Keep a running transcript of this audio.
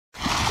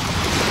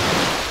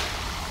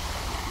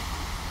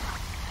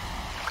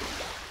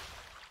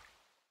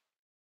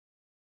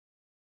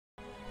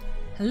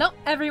Hello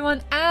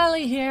everyone,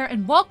 Ali here,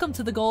 and welcome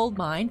to the Gold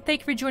Mine. Thank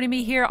you for joining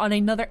me here on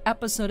another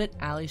episode at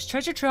Ali's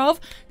Treasure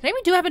Trove. Today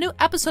we do have a new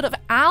episode of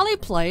Ali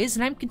Plays,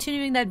 and I'm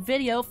continuing that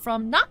video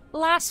from not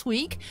last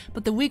week,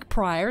 but the week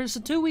prior, so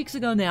 2 weeks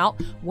ago now,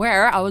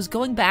 where I was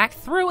going back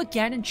through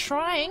again and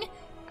trying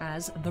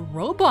as the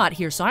robot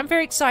here. So I'm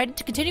very excited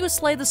to continue with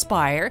Slay the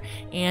Spire,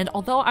 and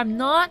although I'm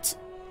not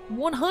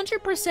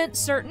 100%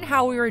 certain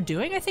how we were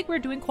doing, I think we were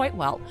doing quite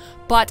well.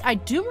 But I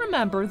do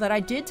remember that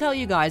I did tell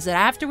you guys that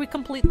after we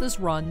complete this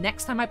run,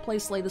 next time I play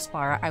Slay the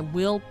Spire, I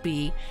will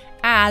be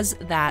as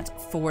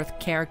that fourth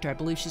character. I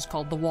believe she's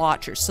called the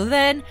Watcher. So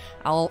then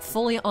I'll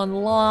fully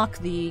unlock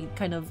the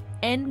kind of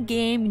end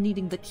game,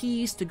 needing the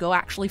keys to go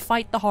actually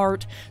fight the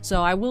heart.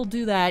 So I will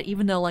do that,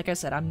 even though, like I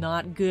said, I'm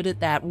not good at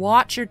that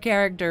Watcher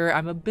character.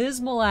 I'm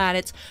abysmal at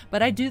it,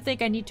 but I do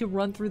think I need to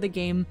run through the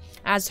game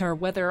as her,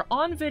 whether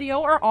on video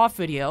or off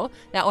video.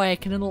 That way I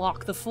can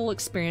unlock the full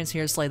experience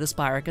here, Slay the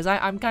Spire, because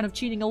I'm kind of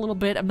cheating a little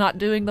bit. I'm not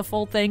doing the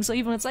full thing, so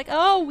even when it's like,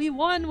 oh, we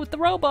won with the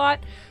robot,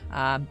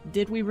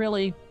 did we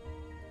really?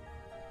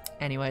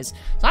 Anyways,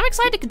 so I'm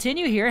excited to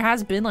continue here. It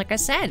has been, like I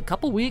said, a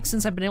couple weeks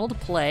since I've been able to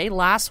play.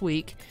 Last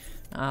week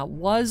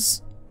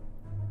was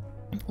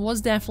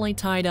definitely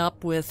tied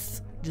up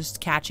with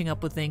just catching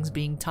up with things,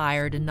 being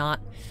tired, and not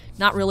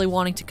really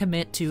wanting to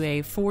commit to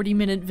a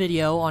 40-minute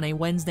video on a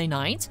Wednesday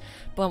night.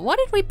 But what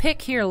did we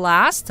pick here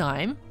last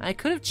time? I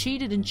could have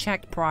cheated and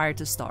checked prior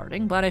to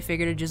starting, but I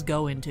figured I'd just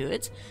go into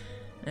it.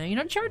 You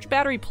know, Charge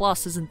Battery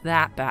Plus isn't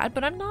that bad,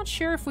 but I'm not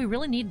sure if we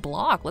really need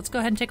block. Let's go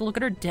ahead and take a look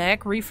at our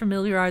deck,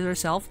 refamiliarize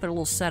ourselves with our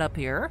little setup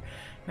here.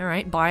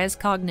 Alright, Bias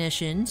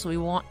Cognition, so we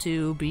want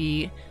to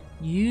be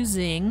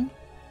using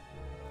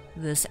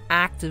this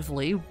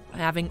actively,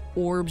 having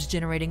orbs,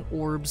 generating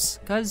orbs,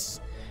 because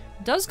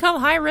it does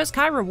come high risk,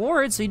 high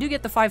reward, so you do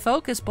get the 5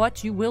 focus,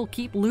 but you will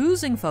keep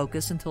losing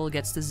focus until it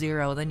gets to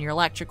 0. Then your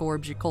electric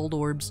orbs, your cold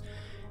orbs,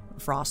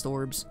 frost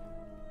orbs.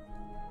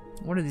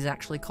 What are these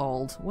actually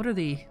called? What are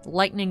the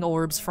lightning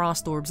orbs,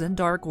 frost orbs, and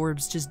dark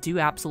orbs just do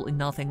absolutely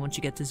nothing once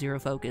you get to 0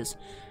 focus.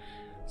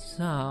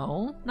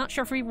 So, not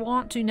sure if we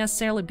want to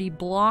necessarily be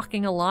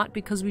blocking a lot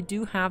because we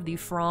do have the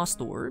frost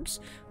orbs,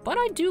 but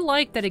I do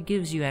like that it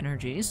gives you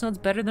energy, so it's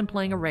better than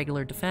playing a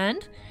regular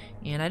defend.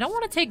 And I don't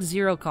want to take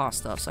 0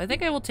 cost stuff, so I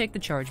think I will take the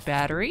charge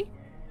battery.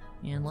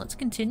 And let's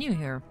continue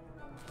here.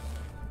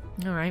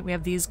 Alright, we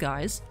have these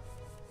guys.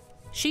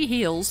 She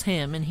heals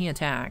him and he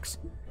attacks.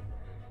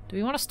 Do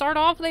we want to start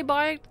off with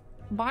a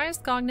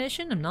biased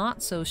cognition? I'm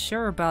not so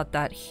sure about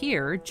that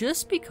here,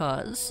 just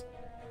because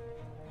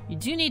you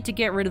do need to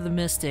get rid of the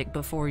Mystic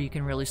before you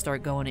can really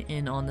start going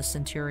in on the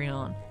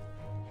Centurion.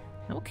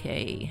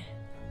 Okay.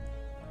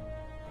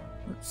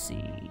 Let's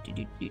see.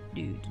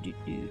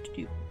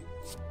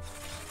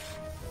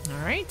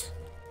 Alright.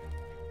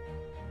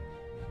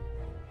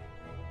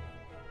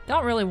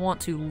 Don't really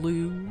want to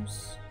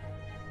lose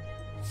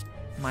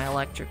my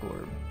electric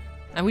orb.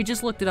 And we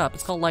just looked it up.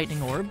 It's called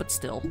Lightning Orb, but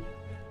still.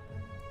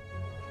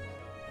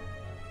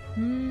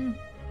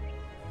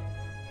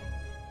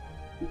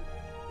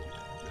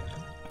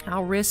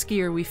 How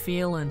risky are we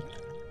feeling?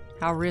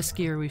 How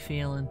risky are we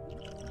feeling?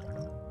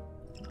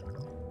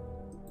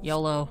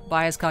 YOLO.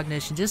 Bias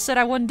Cognition. Just said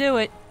I wouldn't do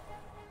it.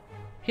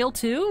 Heal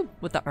 2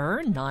 with the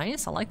urn?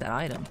 Nice. I like that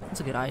item.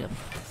 That's a good item.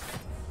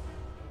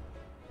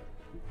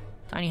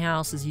 Tiny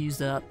House is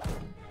used up.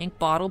 Ink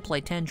Bottle, play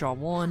 10, draw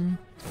 1.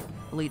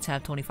 Elites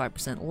have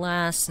 25%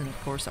 less, and of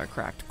course our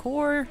cracked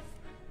core.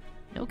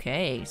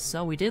 Okay,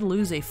 so we did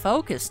lose a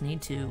focus.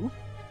 Need to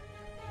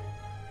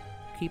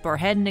keep our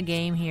head in the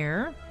game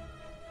here.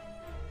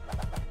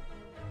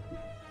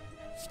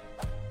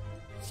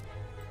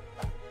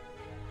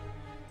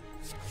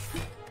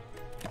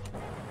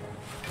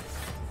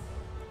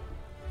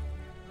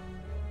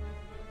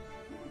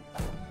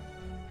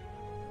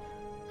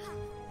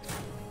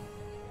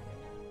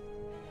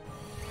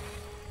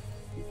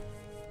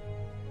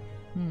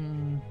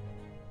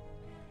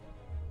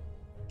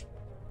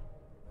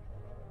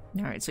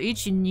 Alright, so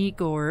each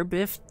unique orb,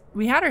 if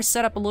we had our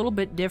setup a little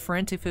bit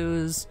different, if it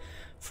was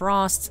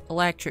Frost,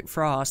 Electric,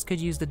 Frost, could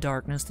use the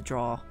Darkness to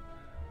draw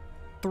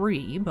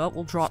 3, but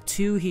we'll draw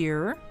 2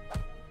 here.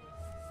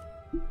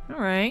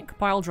 Alright,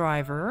 Pile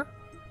Driver.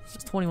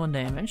 It's 21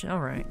 damage.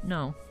 Alright,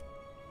 no.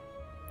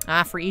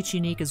 Ah, for each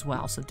unique as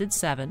well, so it did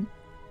 7.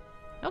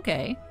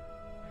 Okay.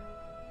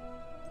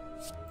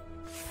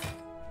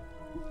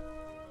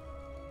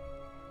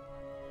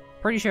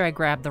 Pretty sure I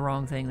grabbed the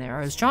wrong thing there.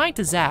 I was trying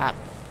to zap.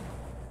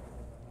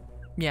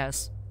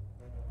 Yes.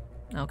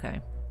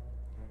 Okay.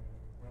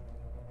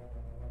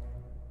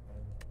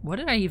 What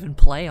did I even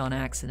play on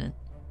accident?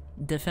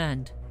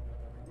 Defend.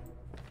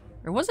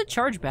 Or was it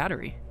charge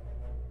battery?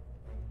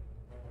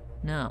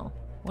 No.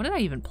 What did I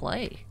even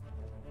play?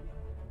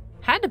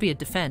 Had to be a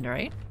defend,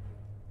 right?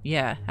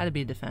 Yeah, had to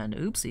be a defend.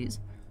 Oopsies.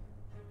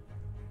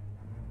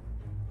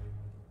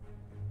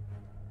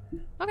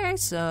 Okay,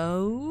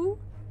 so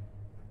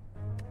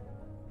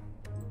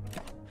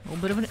a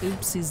little bit of an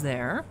oopsies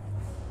there.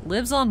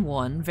 Lives on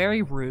 1.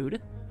 Very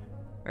rude.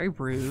 Very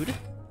rude.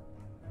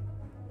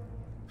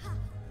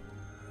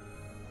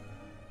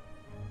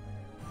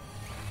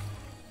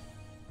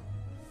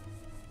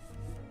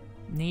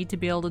 Need to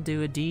be able to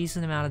do a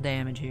decent amount of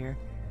damage here.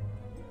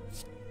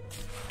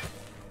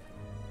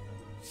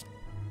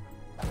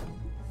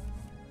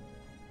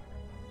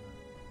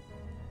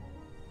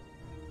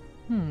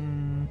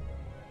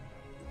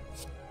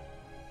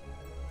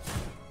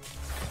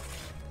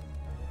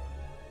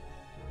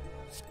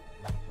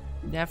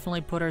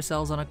 Definitely put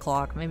ourselves on a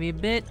clock. Maybe a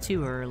bit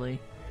too early.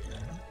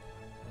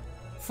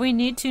 If we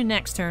need to,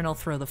 next turn I'll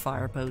throw the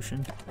fire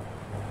potion.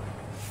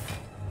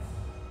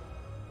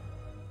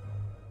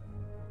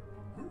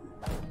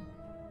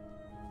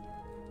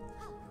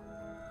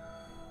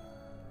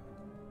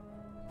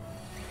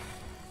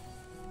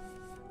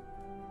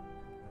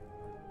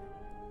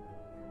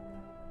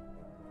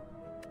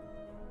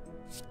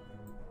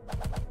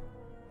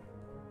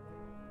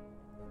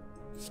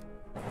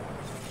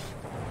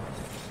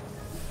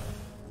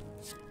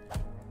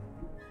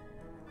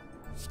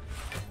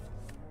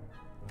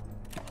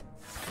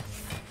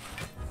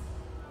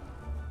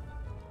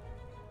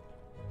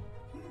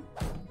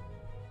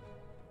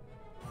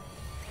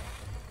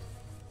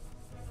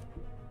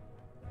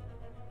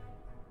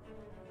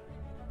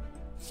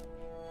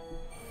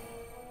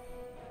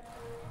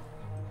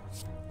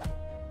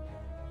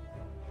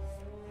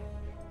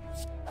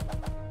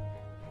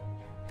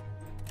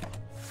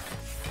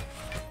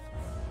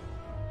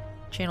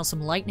 Channel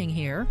some lightning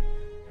here.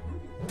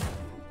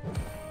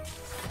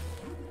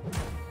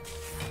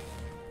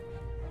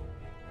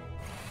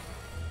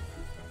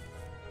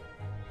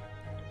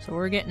 So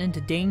we're getting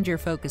into danger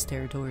focus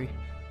territory.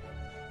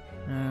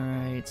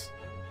 Alright.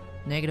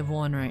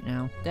 -1 right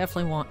now.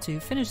 Definitely want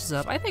to finish this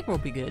up. I think we'll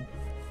be good.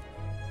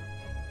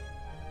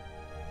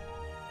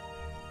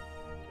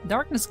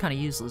 Darkness is kind of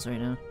useless right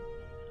now.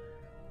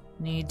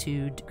 Need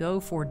to go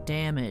for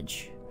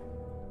damage.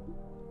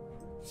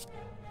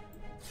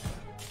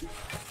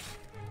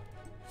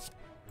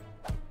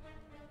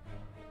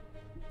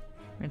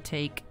 We're gonna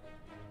take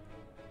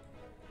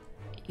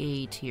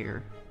 8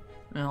 here.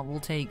 No,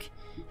 we'll take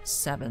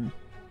 7.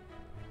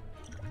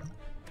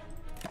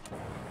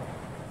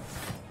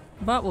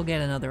 But we'll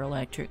get another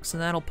electric, so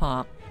that'll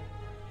pop.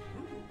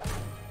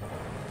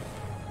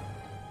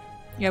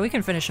 Yeah, we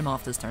can finish him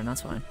off this turn,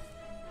 that's fine.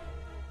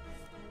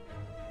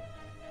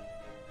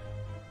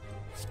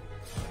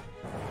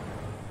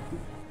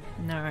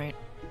 Alright.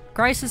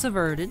 Crisis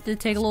averted. Did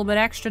take a little bit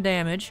extra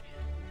damage.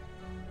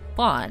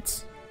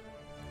 But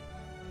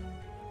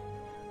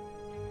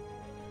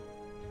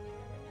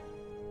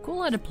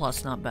Cool-headed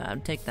plus, not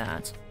bad. Take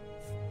that.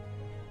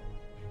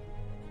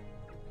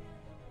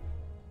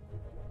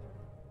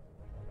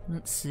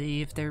 Let's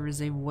see if there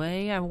is a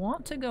way I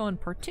want to go in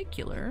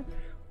particular.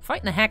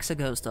 Fighting the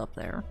Hexaghost up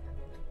there.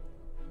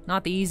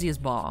 Not the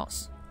easiest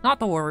boss. Not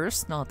the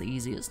worst, not the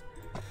easiest.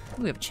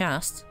 We have a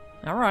chest.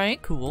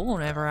 Alright, cool.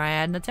 Whenever I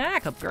add an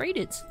attack, upgrade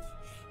it.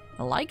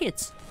 I like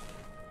it.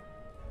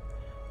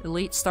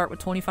 Elite start with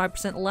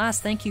 25% less.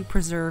 Thank you,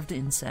 Preserved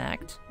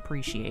Insect.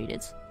 Appreciate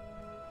it.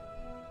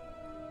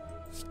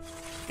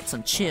 Get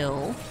some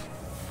chill.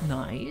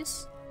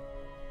 Nice.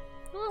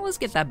 Well, let's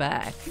get that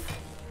back.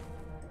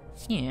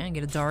 Yeah,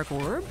 get a Dark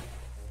Orb.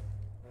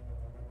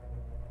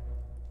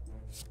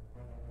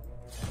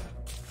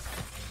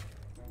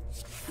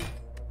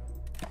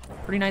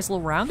 Pretty nice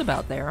little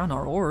roundabout there on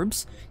our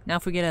orbs. Now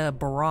if we get a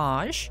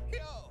Barrage,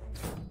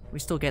 we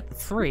still get the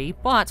 3,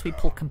 but we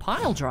pull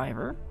Compile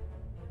Driver.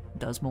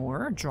 Does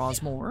more,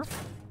 draws more.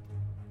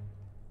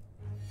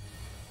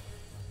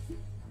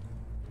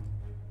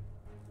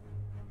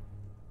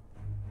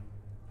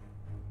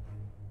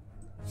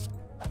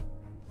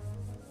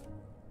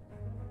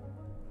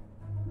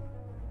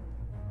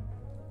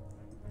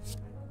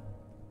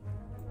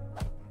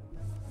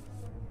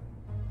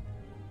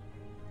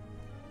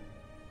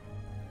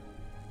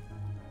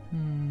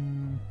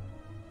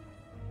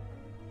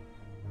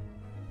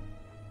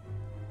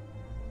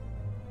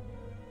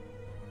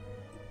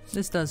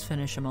 This does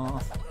finish him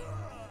off.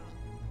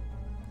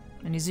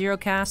 Any zero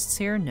casts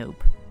here?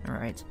 Nope.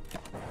 Alright.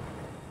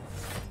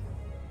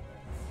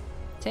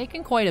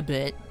 Taking quite a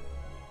bit.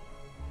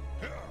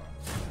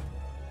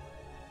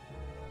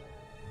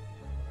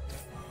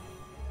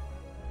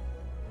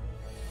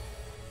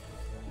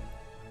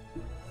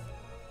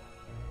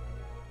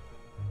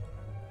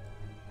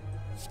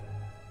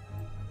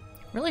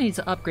 Really needs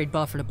to upgrade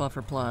buffer to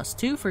buffer plus.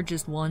 2 for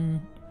just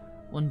one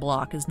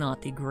block is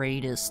not the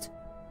greatest.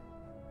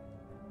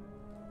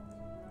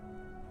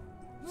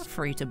 We're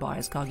free to buy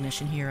his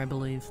cognition here, I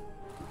believe.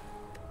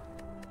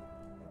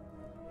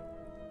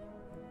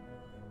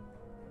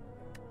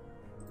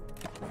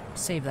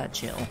 Save that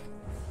chill.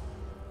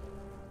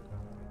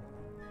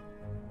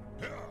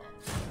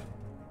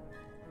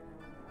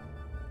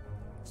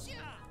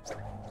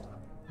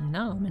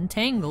 No, I'm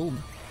entangled.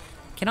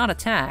 Cannot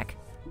attack.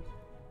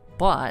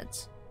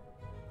 But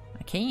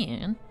I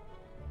can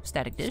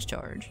static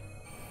discharge.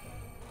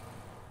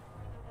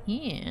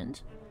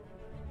 And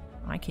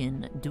I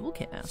can dual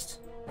cast.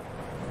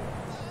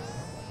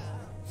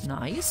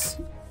 Nice.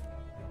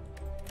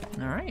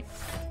 Alright.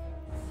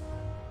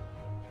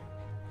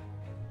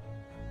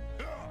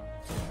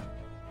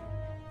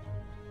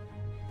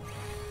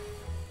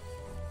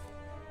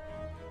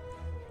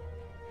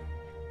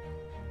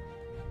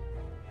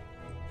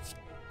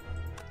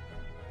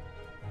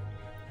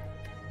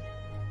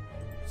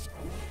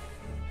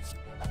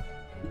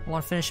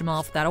 want to finish him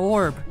off with that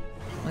orb.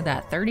 Look at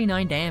that,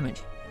 39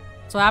 damage.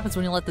 That's what happens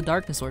when you let the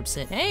darkness orb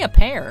sit. Hey, a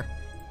pair!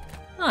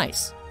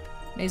 Nice.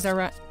 Raised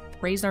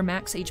our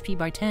max HP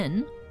by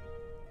 10.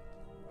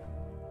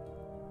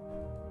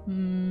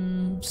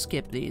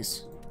 Skip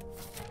these.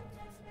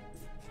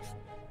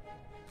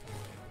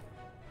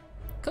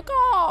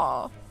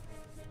 Caw!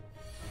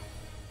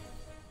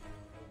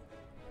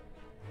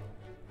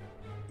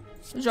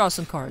 Let's draw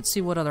some cards,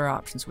 see what other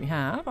options we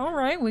have.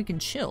 Alright, we can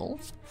chill.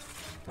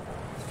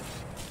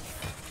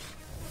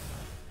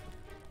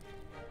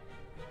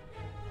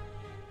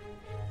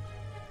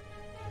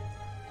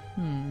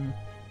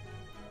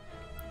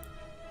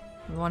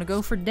 We want to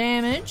go for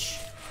damage.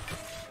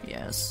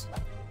 Yes.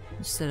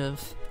 Instead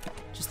of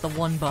just the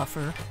one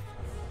buffer.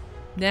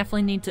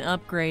 Definitely need to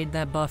upgrade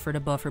that buffer to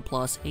buffer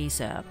plus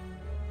ASAP.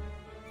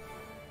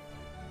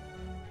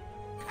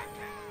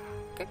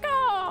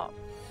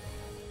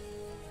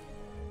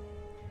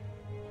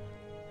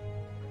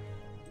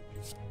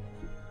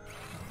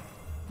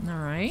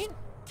 Alright.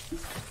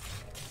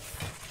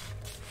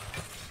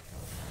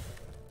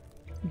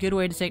 Good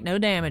way to take no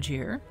damage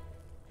here.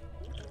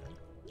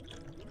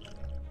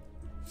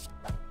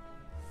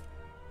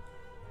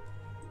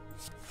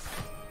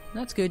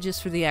 That's good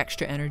just for the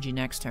extra energy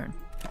next turn.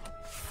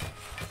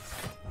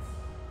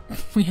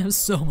 We have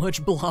so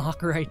much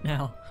block right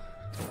now.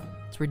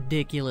 It's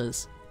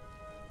ridiculous.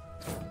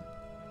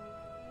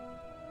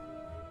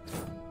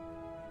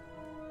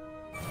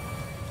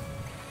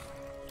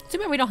 Too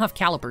bad we don't have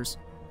calipers.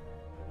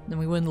 Then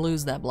we wouldn't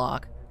lose that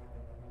block.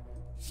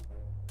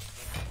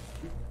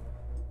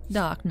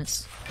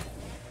 Darkness.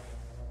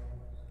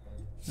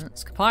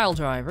 That's compile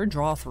driver,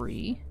 draw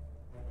 3.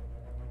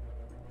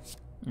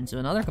 Into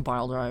another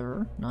compile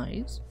driver,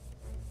 nice.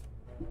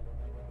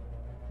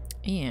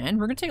 And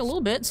we're gonna take a little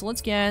bit, so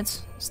let's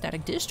get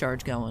static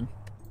discharge going.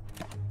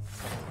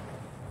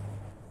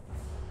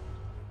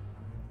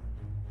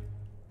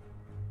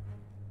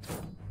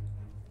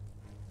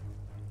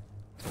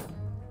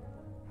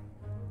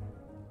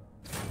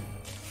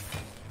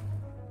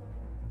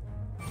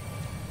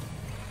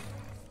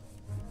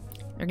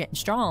 They're getting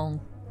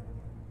strong.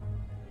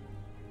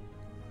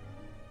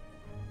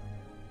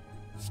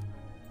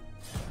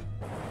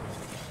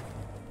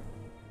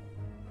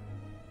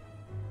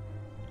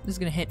 This is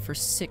gonna hit for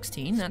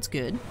 16, that's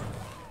good.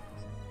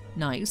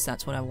 Nice,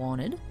 that's what I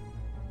wanted.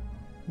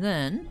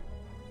 Then,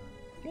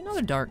 get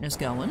another darkness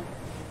going.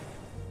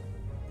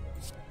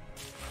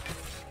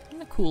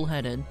 And a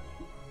cool-headed.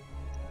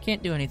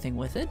 Can't do anything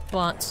with it,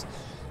 but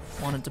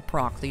wanted to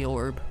proc the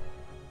orb.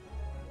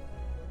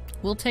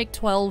 We'll take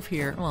 12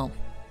 here. Well,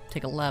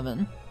 take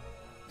 11.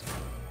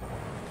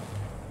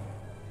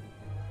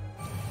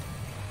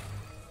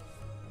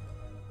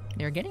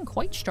 They're getting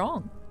quite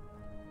strong.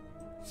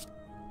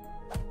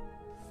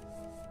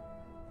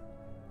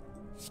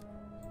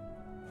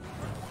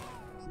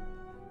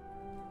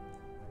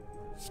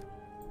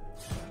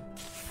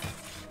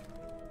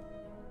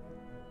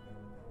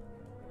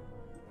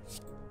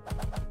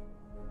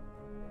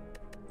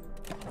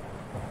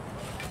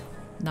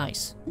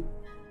 Nice.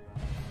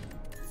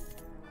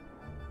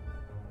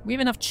 We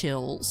have enough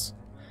chills.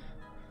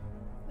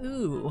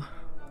 Ooh.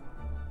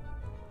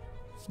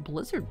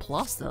 Blizzard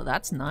Plus, though.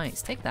 That's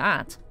nice. Take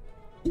that.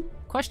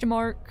 Question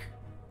mark,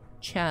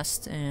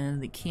 chest,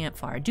 and the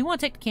campfire. I do want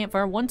to take the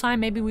campfire. One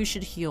time, maybe we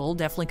should heal.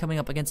 Definitely coming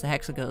up against the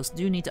Hexaghost.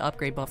 Do need to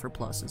upgrade Buffer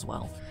Plus as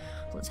well.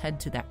 So let's head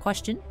to that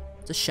question.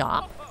 It's a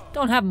shop.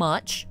 Don't have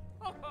much.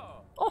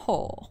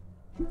 Oh.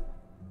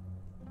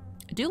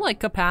 I do like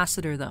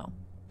capacitor, though.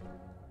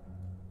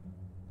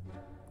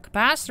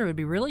 Capacitor would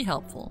be really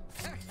helpful.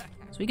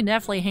 So we can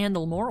definitely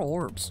handle more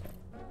orbs.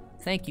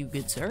 Thank you,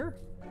 good sir.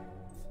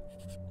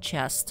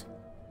 Chest.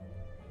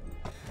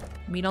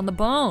 Meat on the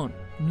bone.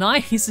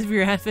 Nice if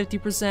you're at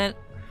 50%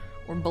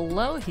 or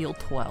below, heal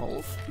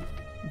 12.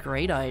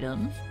 Great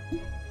item.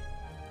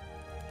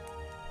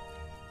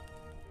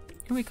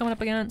 Who are we coming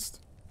up against?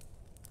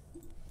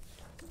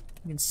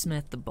 We can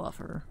smith the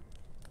buffer.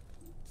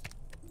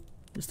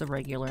 Just a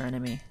regular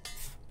enemy.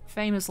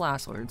 Famous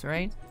last words,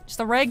 right? Just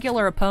a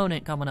regular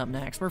opponent coming up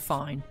next. We're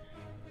fine.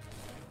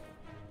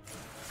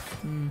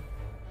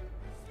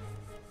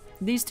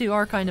 These two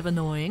are kind of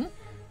annoying,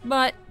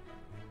 but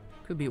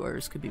could be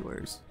worse, could be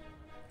worse.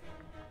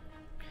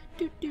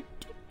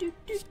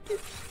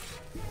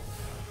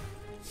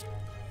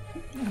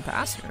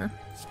 Capacitor.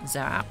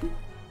 Zap.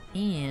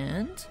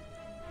 And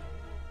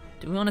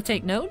do we want to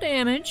take no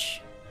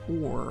damage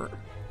or...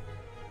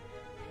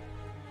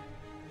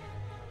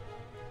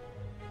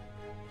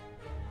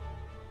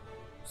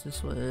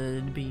 This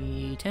would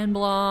be 10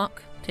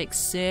 block. Take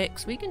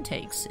 6. We can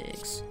take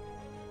 6.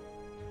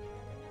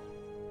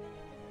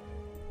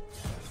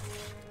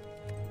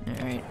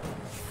 Alright.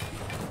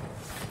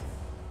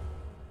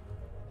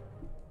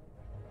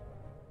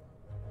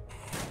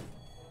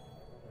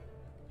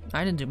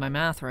 I didn't do my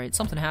math right.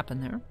 Something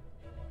happened there.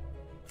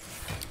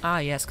 Ah,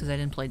 yes, because I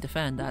didn't play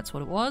defend. That's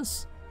what it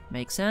was.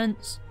 Makes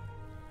sense.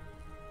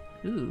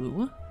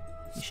 Ooh.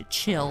 We should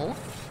chill.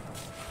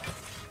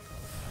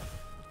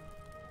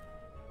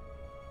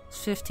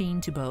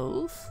 15 to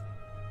both.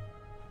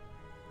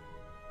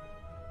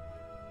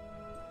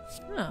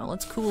 Oh,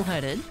 let's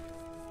cool-headed.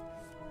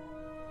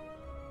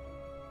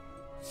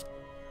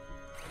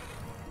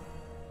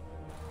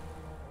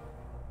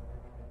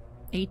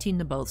 $18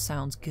 to both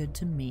sounds good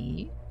to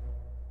me.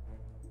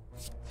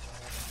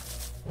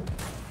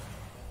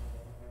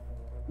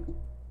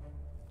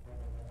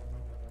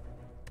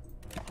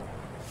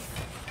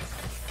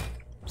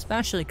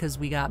 Especially because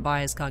we got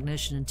bias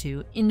cognition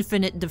into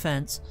infinite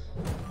defense.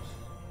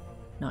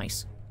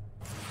 Nice.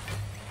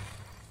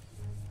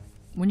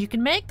 When you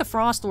can make the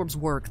frost orbs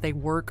work, they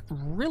work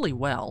really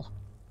well.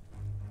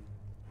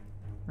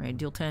 Right,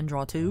 deal 10,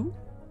 draw 2.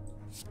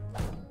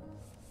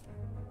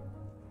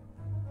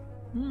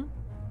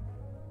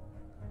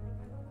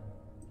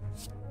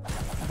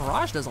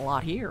 Barrage does a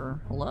lot here.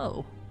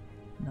 Hello.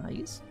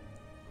 Nice.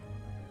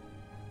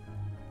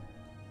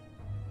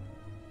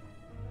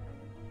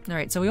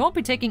 Alright, so we won't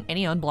be taking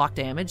any unblocked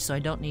damage, so I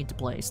don't need to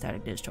play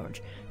Static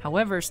Discharge.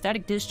 However,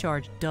 Static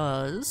Discharge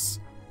does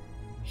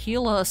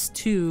heal us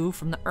 2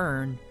 from the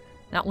urn.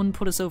 That one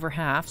put us over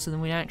half, so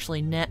then we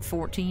actually net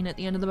 14 at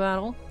the end of the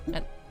battle.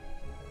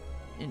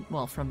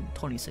 Well, from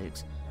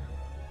 26.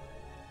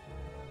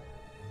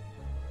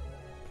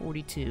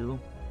 42.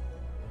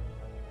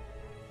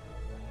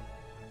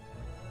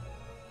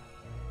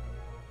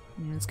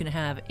 And it's gonna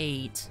have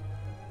 8.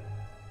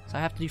 So I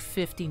have to do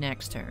 50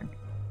 next turn.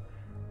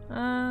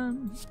 I'll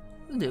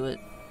do it.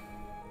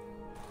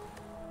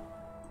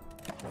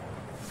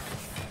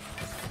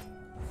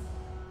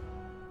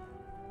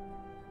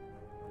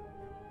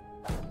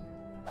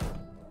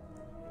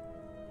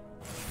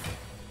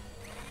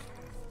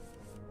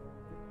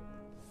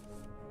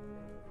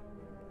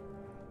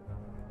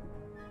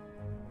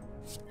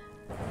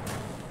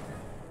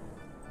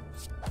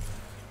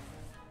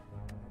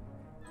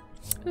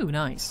 Ooh,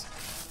 nice.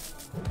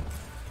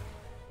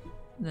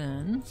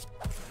 Then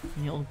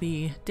you'll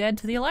be dead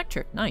to the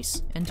electric.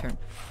 Nice. End turn.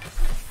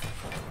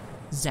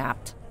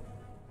 Zapped.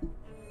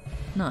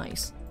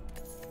 Nice.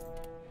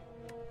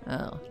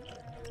 Oh.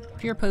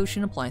 Pure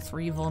Potion, apply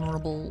 3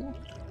 vulnerable.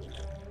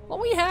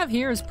 What we have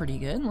here is pretty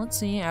good. Let's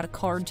see, add a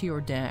card to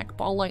your deck.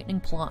 Ball Lightning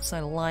Plus,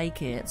 I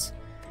like it.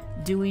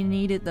 Do we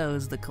need it, though,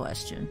 is the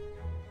question.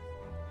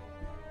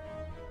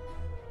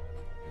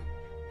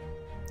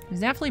 It's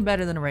definitely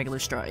better than a regular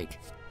strike.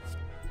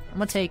 I'm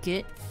gonna take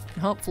it,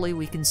 and hopefully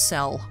we can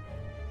sell.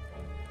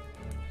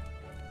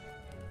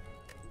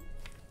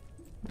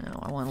 Now,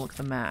 I want to look at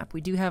the map.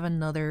 We do have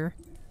another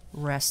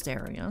rest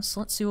area, so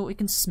let's see what we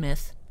can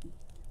smith.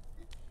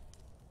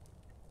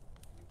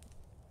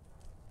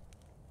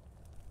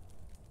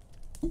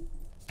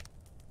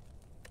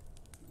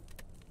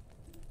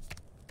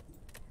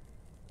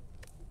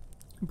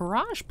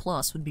 Barrage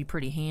Plus would be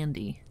pretty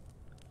handy.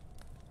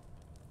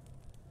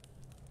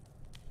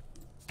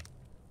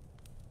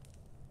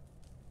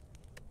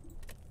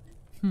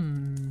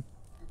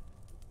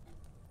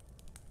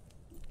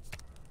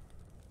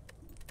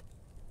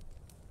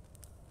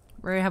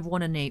 Where I have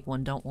 1 innate,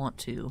 1 don't want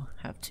to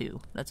have 2.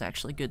 That's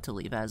actually good to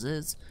leave as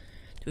is.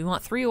 Do we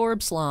want 3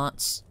 orb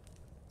slots?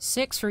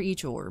 6 for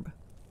each orb.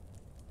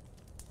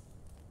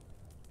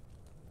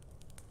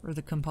 Or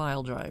the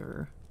compile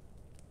driver.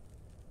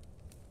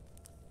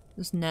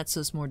 This nets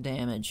us more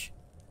damage.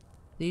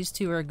 These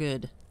 2 are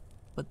good,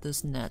 but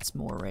this nets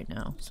more right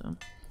now, so.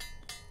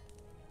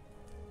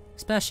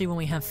 Especially when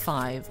we have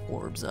 5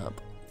 orbs up.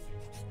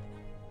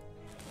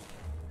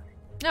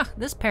 Ah,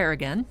 this pair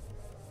again.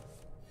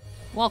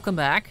 Welcome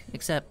back,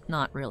 except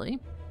not really.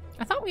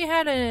 I thought we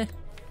had an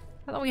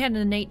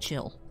innate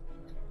chill.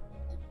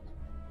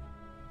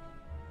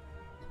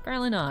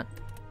 Apparently not.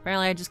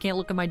 Apparently I just can't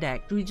look at my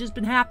deck. We've just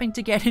been happening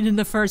to get it in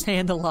the first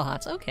hand a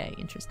lot. Okay,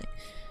 interesting.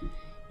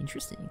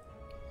 Interesting.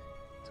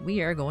 So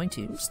we are going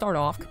to start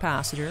off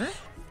Capacitor.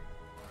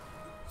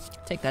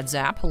 Take that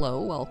zap. Hello,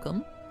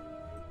 welcome.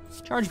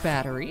 Charge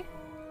battery.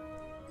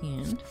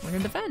 And we're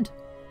gonna defend.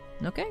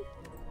 Okay.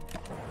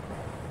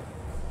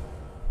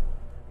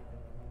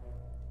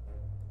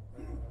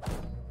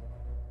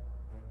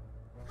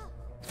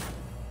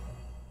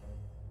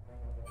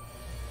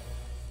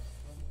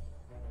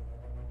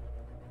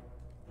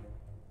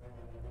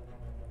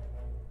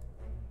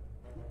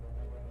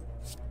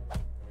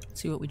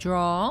 See what we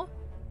draw.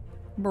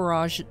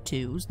 Barrage at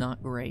 2 is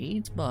not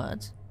great,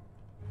 but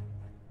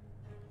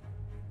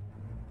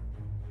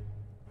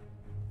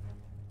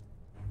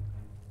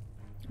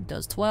it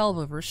does 12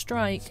 over a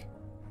strike.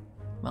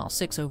 Well,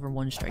 6 over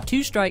 1 strike.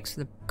 2 strikes for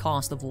the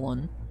cost of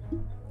 1.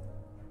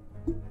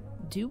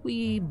 Do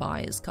we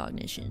buy his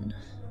cognition?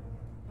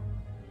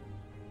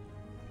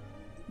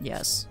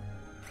 Yes.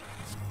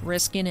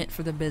 Risking it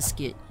for the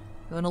biscuit.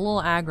 Going a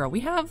little aggro.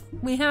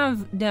 We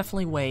have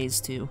definitely ways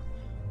to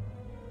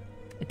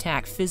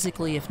attack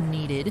physically if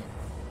needed.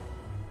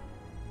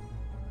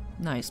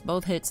 Nice.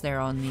 Both hits there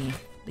on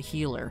the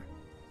healer.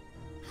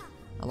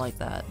 I like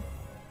that.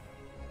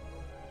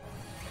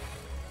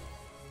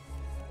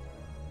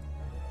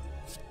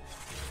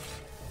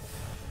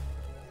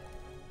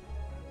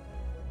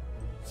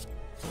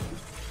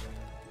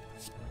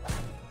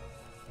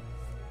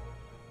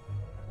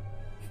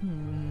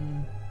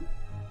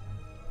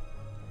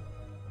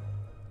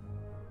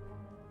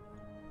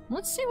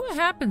 Let's see what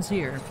happens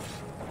here.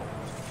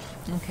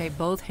 Okay,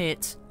 both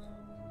hit.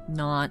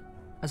 Not.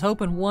 I was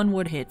hoping one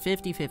would hit.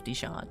 50-50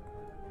 shot.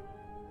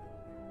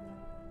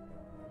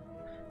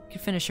 Can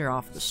finish her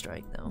off with a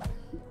strike, though.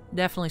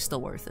 Definitely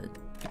still worth it.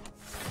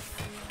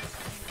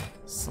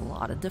 It's a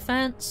lot of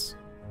defense.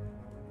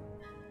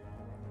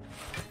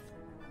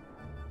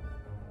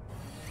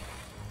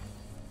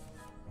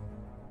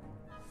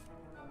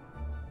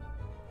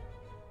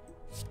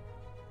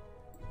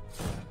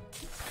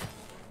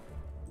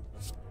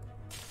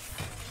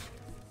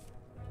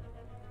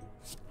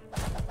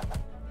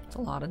 It's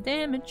a lot of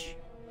damage.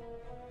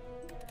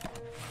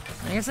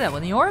 Like I said,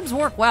 when the orbs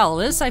work well,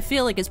 this I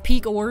feel like is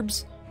peak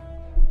orbs.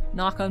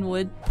 Knock on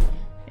wood.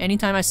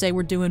 Anytime I say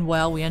we're doing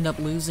well, we end up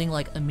losing,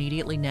 like,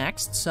 immediately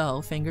next.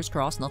 So, fingers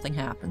crossed nothing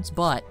happens.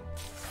 But,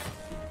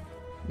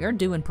 we are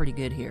doing pretty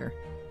good here.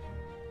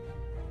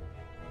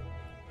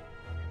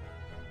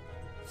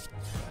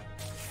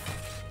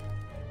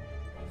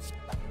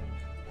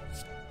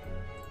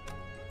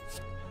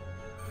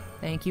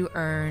 Thank you,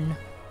 Earn.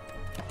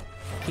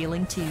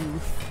 Healing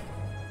Tooth.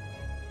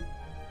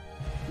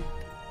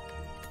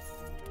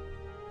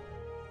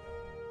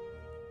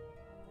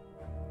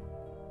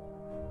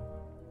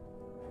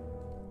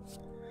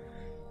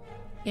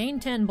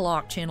 Gain 10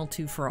 block, channel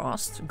 2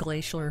 frost,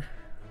 glacier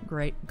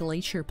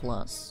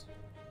plus.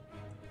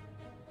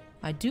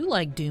 I do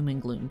like Doom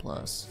and Gloom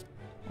plus.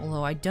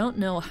 Although I don't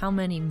know how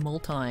many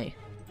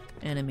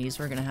multi-enemies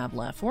we're gonna have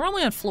left. We're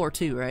only on floor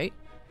 2, right?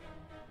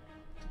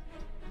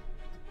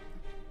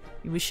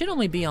 We should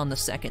only be on the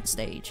second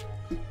stage.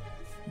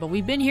 But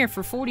we've been here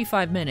for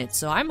 45 minutes,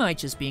 so I might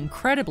just be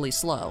incredibly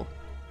slow.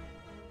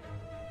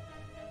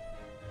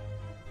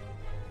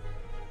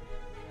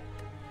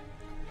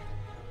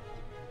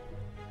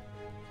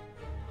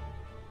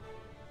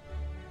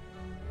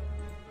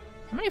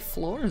 How many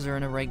floors are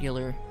in a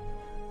regular?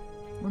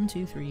 1,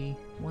 2, 3,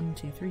 1,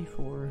 2, 3,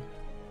 4,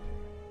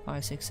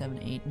 5, 6, 7,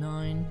 8,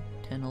 9,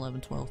 10,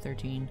 11, 12,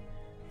 13.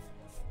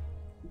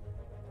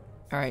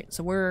 Alright,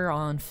 so we're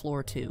on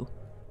floor 2.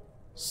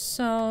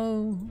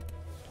 So...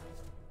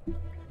 I'm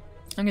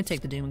gonna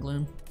take the Doom and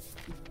Gloom.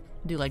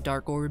 Do like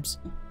Dark Orbs.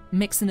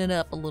 Mixing it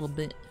up a little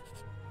bit.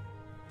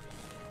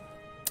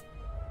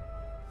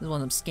 This is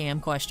one of them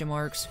scam question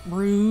marks.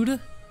 Rude.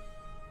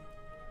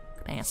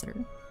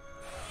 Capacitor.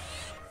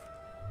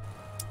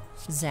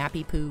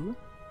 Zappy Poo.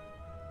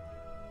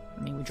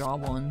 I mean, we draw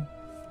one.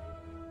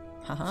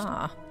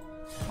 Haha.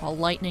 All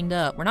lightninged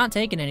up. We're not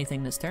taking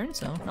anything this turn,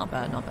 so not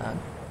bad, not bad.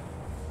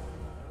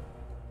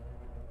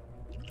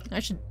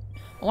 I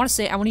want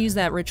to use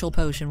that ritual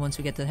potion once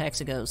we get to the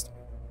Hexaghost.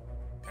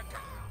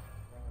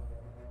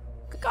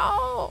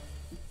 Go!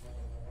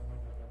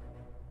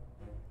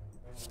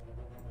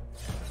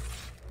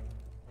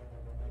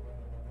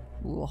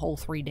 Ooh, a whole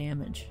 3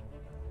 damage.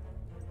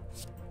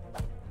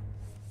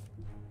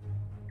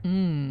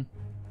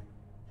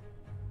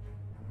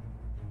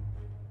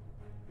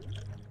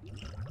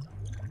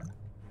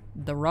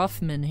 The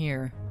Roughman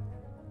here.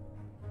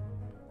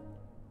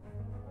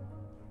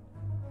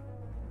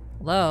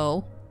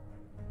 Although,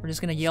 we're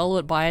just gonna YOLO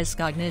at Bias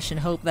Cognition,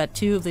 hope that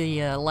 2 of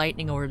the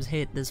lightning orbs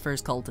hit this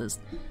first cultist,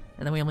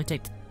 and then we only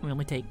take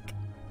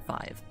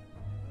 5.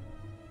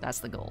 That's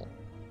the goal.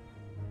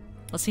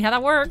 Let's see how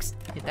that works.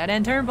 Hit that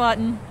end turn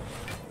button.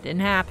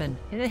 Didn't happen.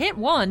 It hit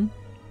 1.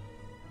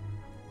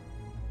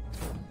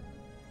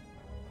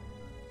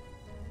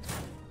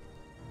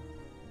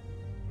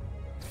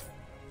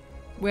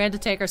 We had to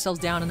take ourselves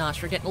down a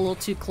notch. We're getting a little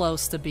too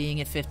close to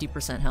being at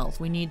 50% health.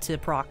 We need to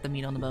proc the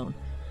meat on the bone.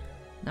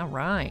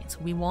 Alright,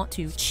 we want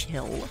to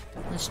chill.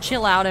 Let's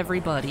chill out,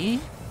 everybody.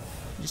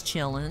 Just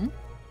chilling.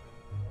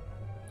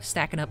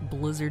 Stacking up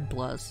Blizzard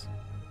Plus.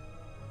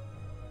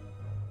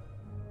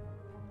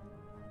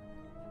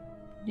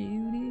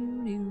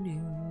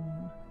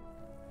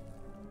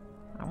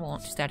 I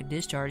want Static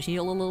Discharge.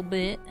 Heal a little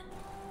bit.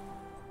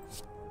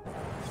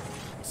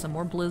 Some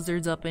more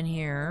blizzards up in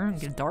here.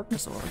 Get a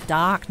darkness or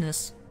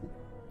darkness.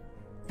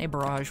 Hey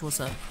Barrage, what's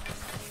up?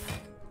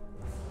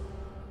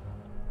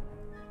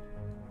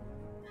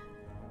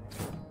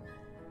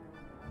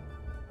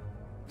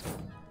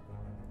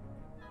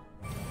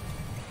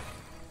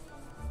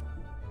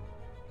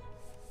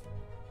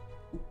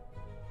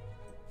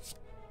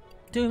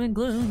 Doom and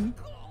Gloom.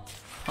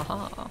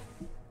 Haha.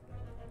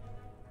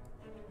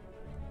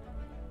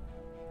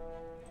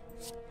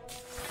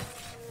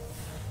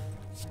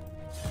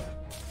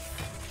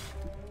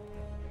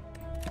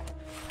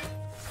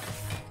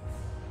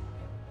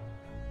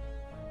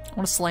 I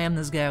want to slam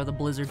this guy with a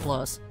Blizzard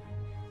Plus.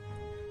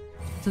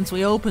 Since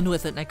we opened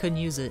with it and I couldn't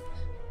use it.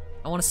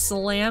 I want to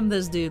slam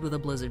this dude with a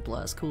Blizzard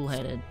Plus.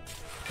 Cool-headed.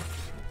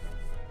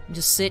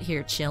 Just sit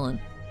here chilling.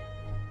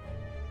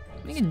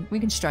 We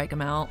can strike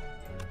him out.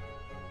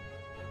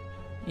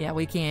 Yeah,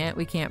 we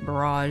can't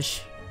barrage.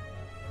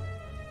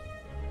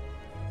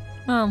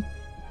 Well,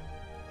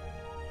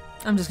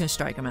 I'm just gonna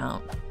strike him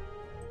out.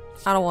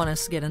 I don't want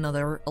us to get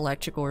another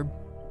electric orb.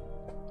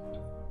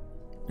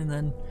 And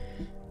then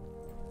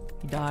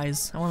he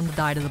dies. I want him to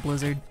die to the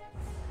blizzard.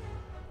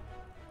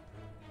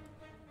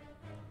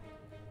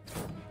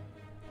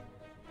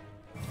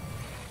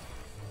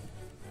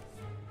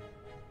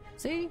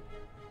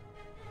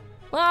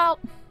 Well,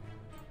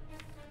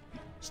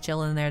 just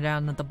chilling there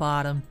down at the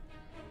bottom.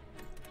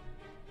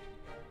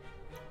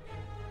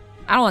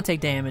 I don't want to take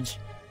damage,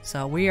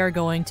 so we are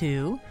going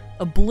to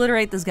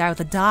obliterate this guy with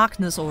a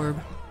darkness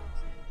orb.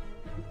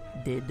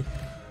 Did.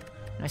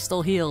 I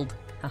still healed.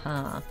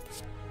 Haha.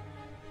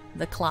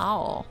 The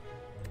claw.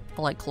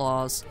 I like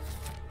claws.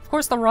 Of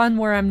course, the run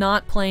where I'm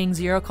not playing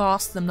zero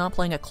cost, I'm not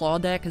playing a claw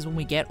deck, is when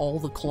we get all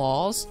the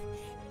claws.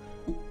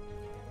 So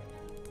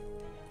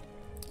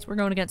we're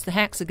going against the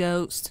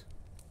Hexaghost.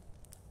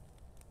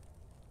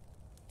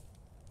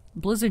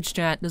 Blizzard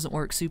strat doesn't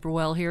work super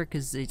well here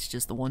because it's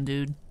just the one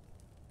dude.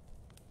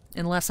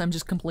 Unless I'm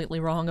just completely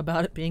wrong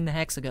about it being the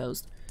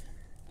Hexaghost.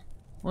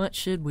 What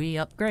should we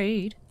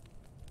upgrade?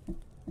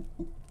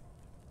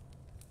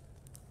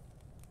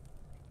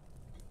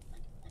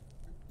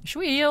 Should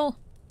we heal?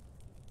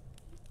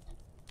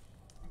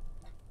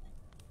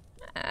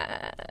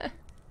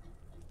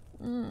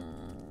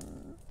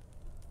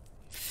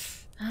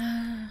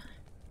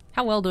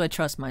 How well do I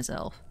trust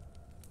myself?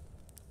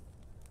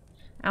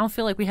 I don't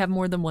feel like we have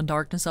more than one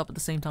darkness up at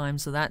the same time,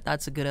 so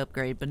that's a good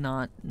upgrade, but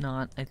not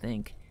I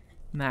think,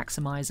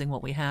 maximizing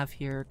what we have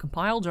here.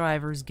 Compile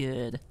driver's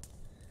good.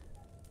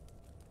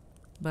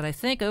 But I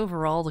think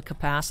overall the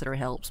capacitor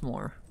helps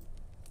more.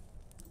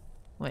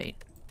 Wait.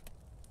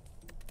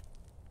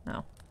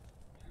 No.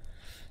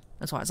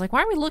 That's why I was like,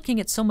 why are we looking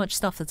at so much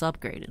stuff that's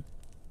upgraded?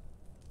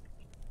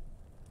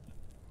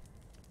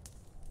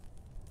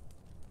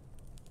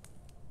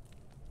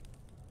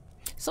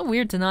 It's so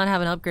weird to not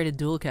have an upgraded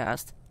dual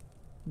cast.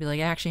 Be like,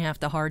 I actually have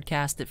to hard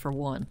cast it for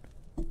one.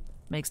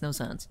 Makes no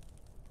sense.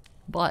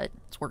 But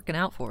it's working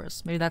out for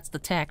us. Maybe that's the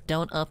tech.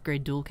 Don't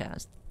upgrade dual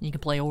cast. You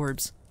can play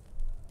orbs.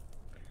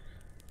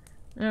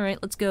 Alright,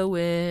 let's go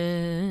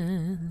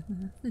with...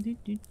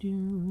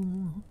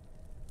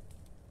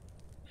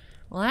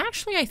 Well,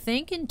 actually, I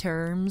think in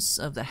terms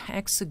of the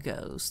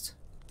Hexaghost,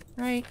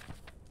 right?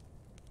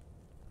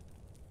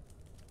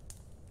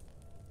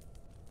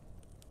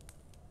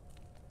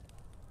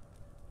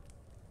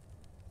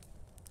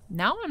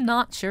 Now I'm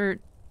not sure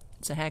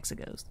it's a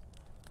Hexaghost.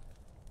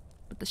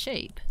 But the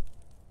shape.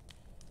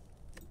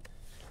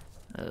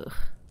 Ugh.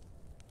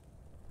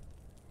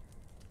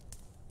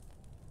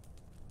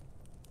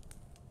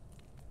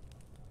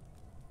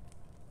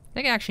 I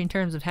think actually in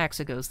terms of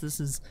Hexaghost, this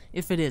is,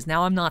 if it is,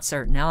 now I'm not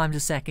certain, now I'm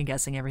just second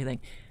guessing everything.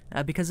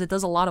 Because it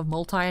does a lot of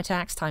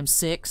multi-attacks times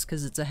 6,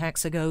 because it's a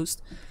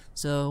Hexaghost.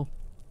 So,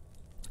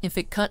 if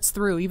it cuts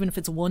through, even if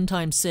it's 1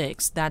 times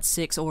 6, that's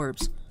 6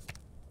 orbs. So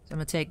I'm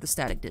going to take the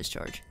Static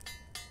Discharge.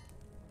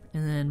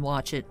 And then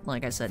watch it,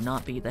 like I said,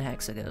 not be the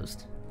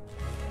Hexaghost.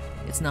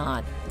 It's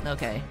not.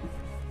 Okay.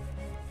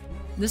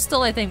 This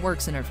still, I think,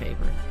 works in our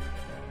favor.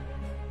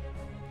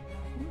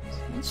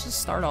 Let's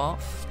just start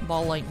off.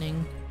 Ball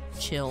Lightning.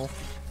 Chill.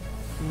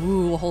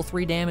 Ooh, a whole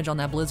 3 damage on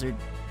that Blizzard.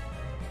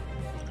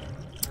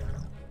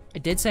 I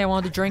did say I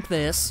wanted to drink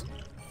this.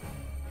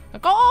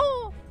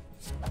 Oh!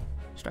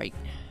 Strike.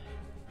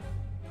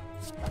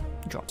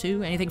 Draw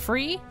 2. Anything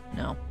free?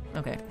 No.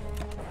 Okay.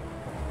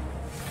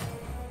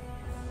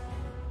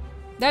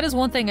 That is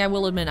one thing I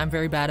will admit I'm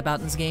very bad about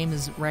in this game,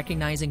 is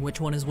recognizing which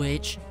one is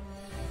which.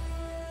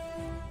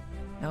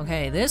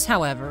 Okay, this,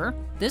 however,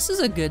 this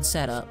is a good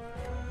setup.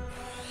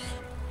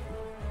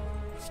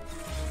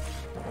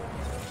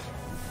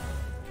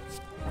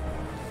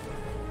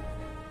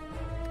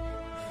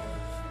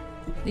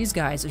 These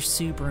guys are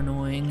super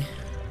annoying.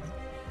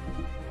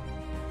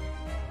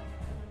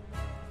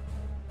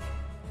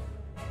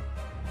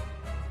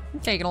 I'm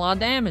taking a lot of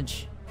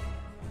damage.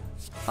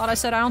 Thought I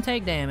said I don't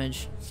take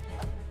damage.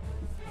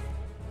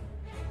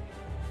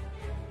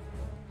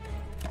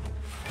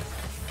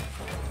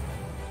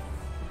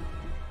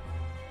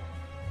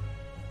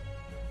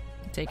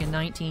 Taking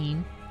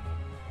 19.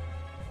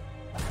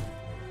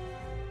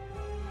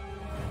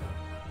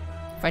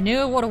 If I knew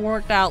it would have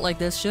worked out like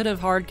this, should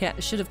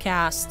have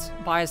cast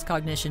Biased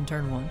Cognition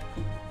turn 1.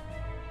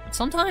 But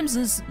sometimes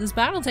this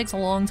battle takes a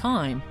long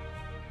time.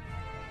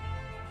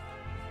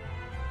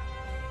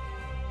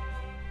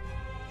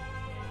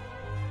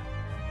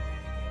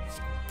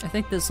 I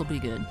think this will be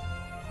good.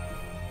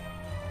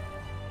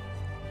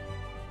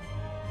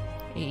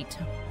 8.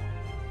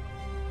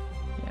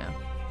 Yeah.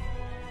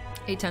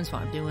 8 times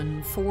 5,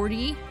 doing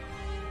 40.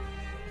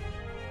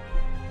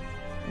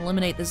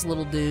 Eliminate this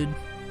little dude.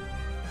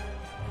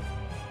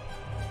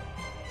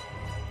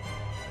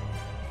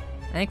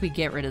 I think we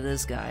get rid of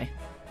this guy.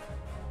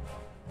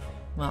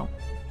 Well,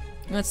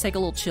 let's take a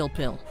little chill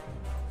pill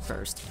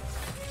first.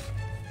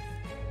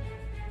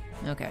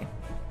 Okay.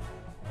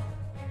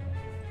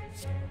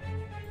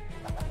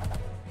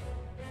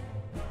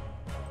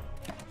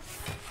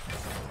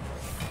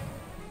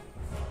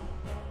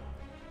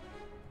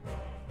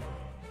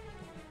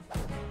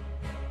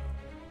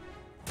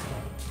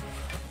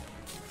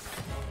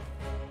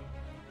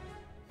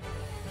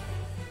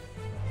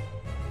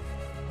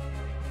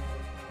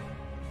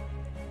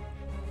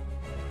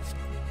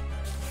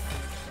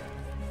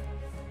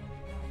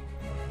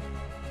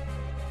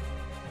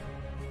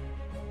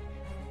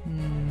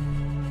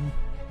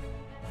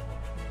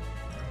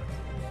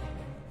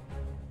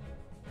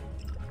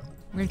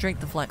 We're gonna drink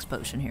the flex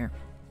potion here.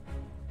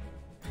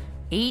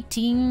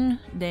 18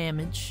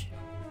 damage.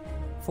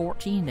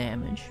 14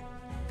 damage.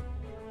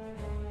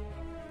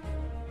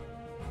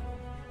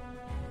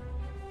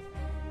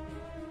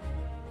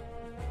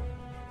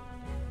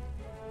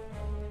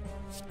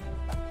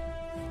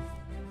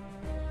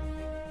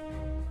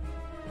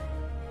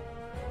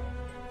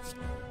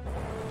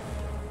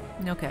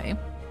 Okay.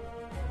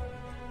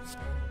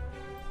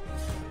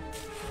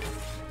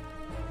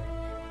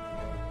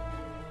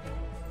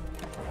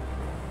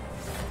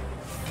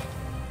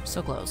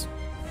 So close.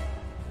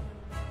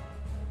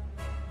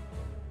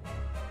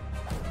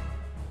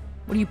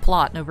 What are you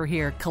plotting over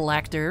here,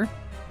 collector?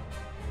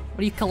 What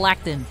are you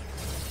collecting?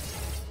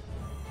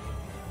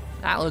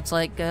 That looks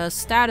like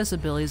status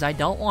abilities I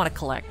don't want to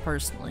collect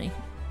personally.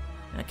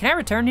 Can I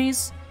return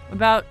these?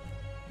 About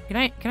can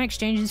I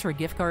exchange these for a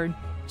gift card?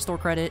 Store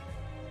credit?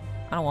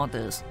 I don't want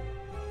this.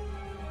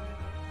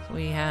 So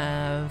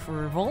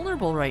we're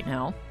vulnerable right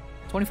now.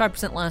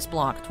 25% less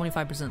block,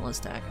 25% less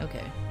attack.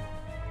 Okay.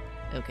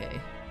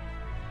 Okay.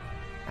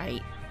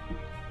 Aight.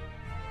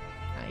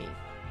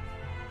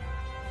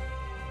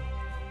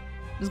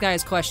 This guy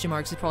has question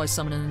marks. He's probably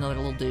summoning another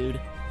little dude.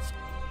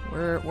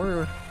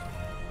 We're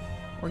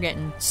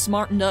getting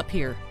smartened up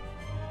here.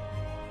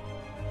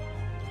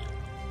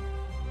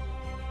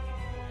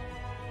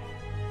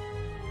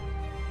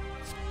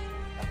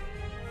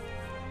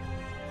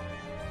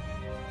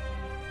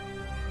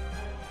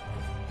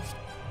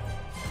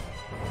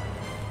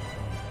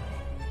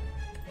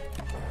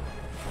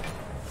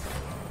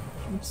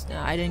 Oops,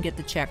 I didn't get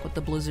to check what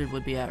the blizzard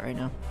would be at right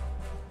now.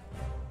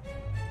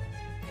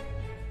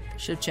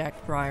 Should have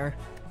checked prior.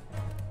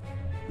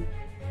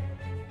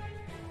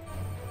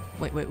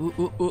 Wait,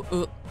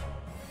 ooh.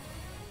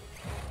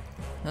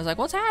 I was like,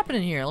 what's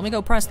happening here? Let me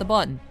go press the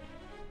button.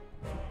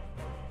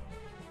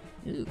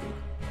 Ooh.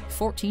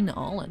 14 to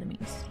all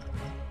enemies.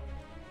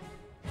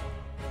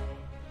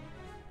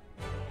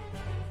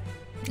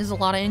 This is a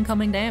lot of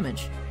incoming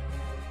damage.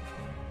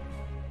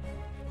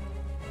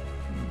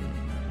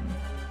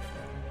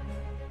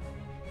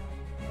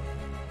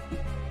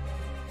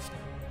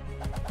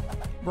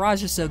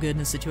 Barrage is so good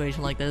in a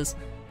situation like this.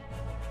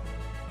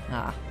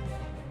 I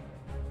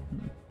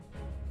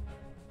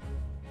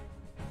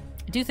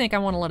do think I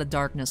want to let a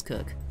darkness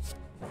cook.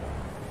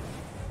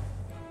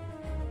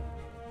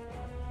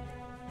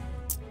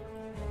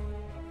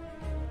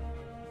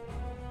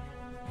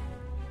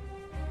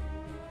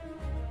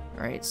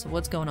 Alright, so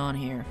what's going on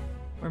here?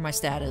 Where's my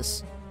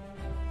status?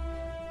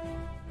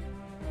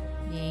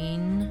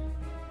 Gain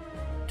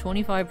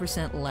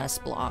 25% less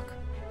block.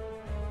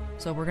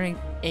 So we're getting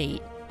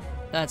 8.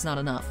 That's not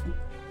enough.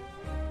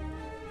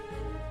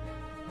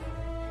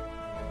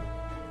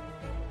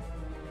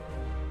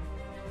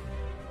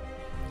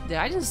 Did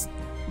I just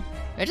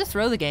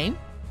throw the game?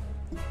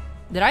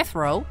 Did I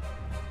throw?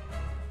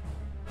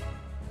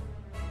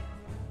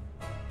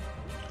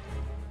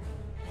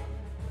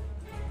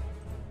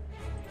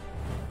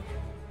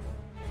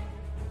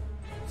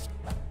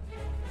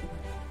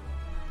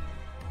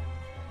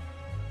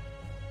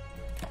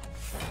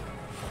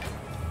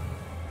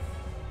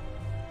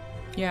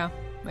 Yeah,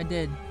 I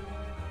did.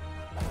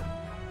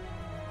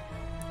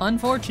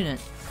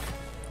 Unfortunate.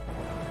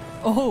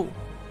 Oh!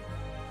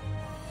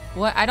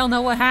 What? I don't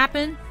know what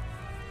happened?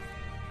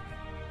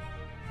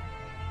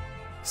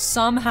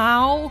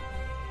 Somehow?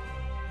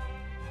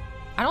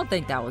 I don't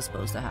think that was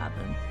supposed to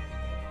happen.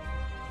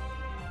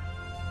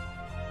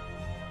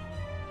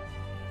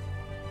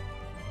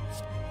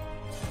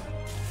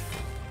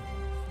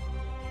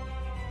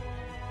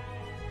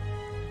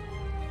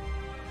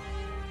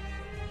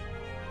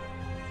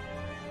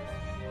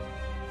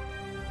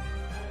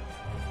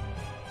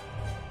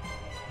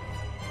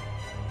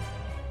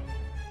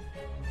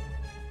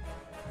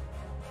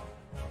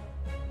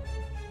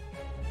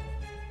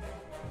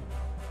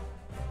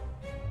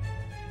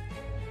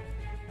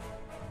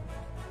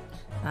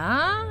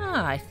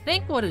 Ah, I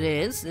think what it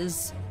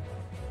is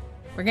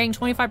we're getting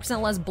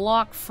 25% less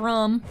block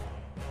from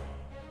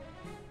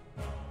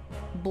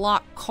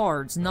block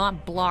cards,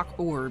 not block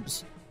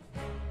orbs.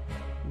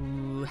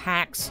 Ooh,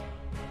 hacks.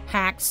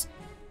 Hacks.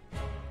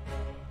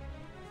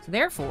 So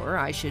therefore,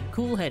 I should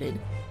cool-headed.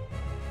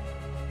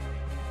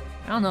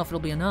 I don't know if it'll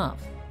be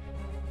enough.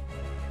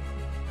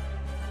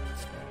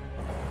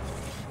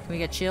 Can we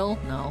get chill?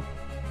 No.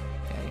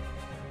 Okay.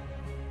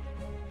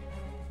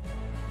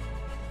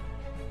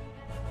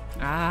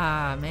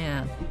 Ah,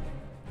 man.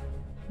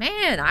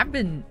 Man, I've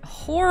been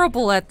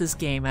horrible at this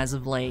game as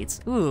of late.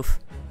 Oof.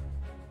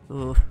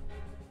 Oof.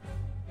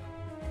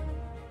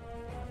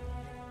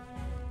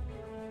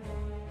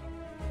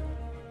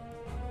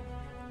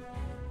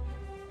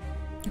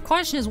 The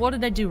question is, what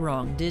did I do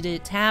wrong? Did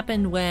it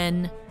happen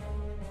when...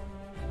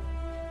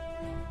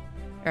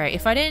 Alright,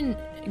 if I didn't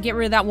get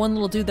rid of that one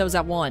little dude that was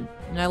at 1,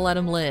 and I let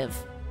him live,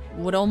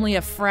 would only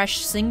a fresh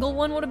single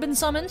one would have been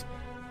summoned?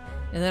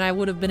 And then I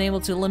would have been able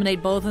to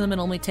eliminate both of them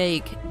and only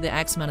take the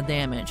X amount of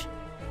damage.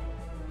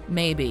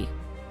 Maybe.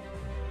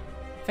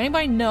 If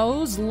anybody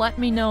knows, let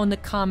me know in the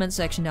comment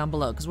section down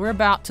below, because we're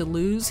about to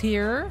lose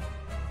here.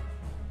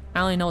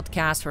 I only know what to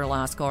cast for a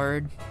last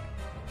card.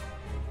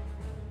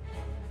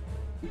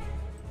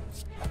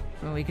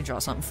 Well, we could draw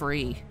something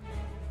free.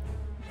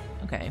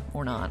 Okay,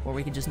 or not. Or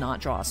we could just not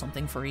draw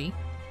something free.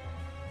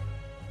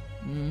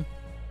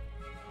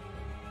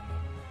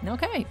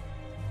 Okay.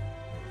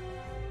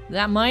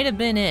 That might have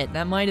been it.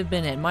 That might have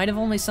been it. Might have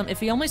only if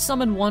he only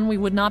summoned one, we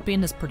would not be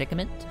in this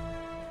predicament.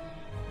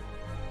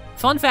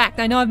 Fun fact,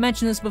 I know I've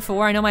mentioned this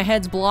before. I know my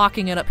head's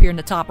blocking it up here in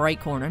the top right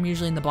corner. I'm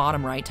usually in the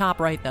bottom right. Top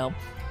right, though.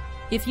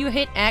 If you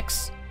hit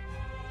X,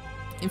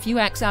 if you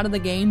X out of the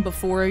game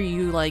before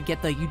you, like,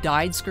 get the you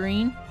died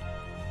screen,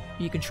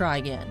 you can try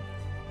again.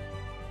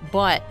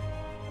 But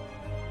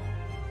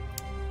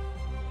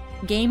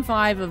Game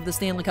 5 of the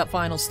Stanley Cup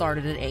Finals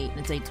started at 8, and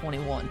it's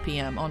 8:21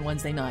 p.m. on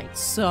Wednesday night.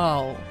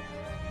 So,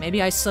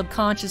 maybe I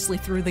subconsciously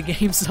threw the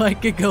game so I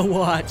could go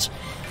watch.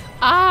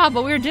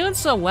 But we were doing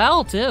so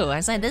well, too. I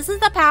said, this is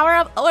the power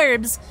of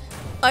orbs.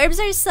 Orbs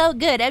are so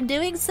good. I'm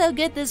doing so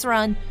good this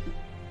run.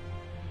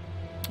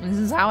 This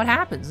is how it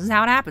happens. This is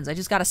how it happens. I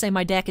just gotta say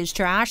my deck is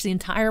trash the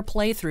entire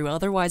playthrough,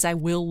 otherwise I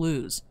will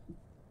lose.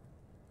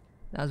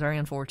 That was very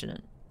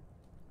unfortunate.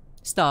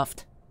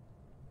 Stuffed.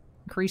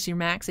 Increase your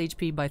max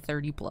HP by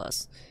 30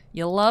 plus.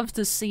 You love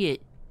to see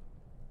it.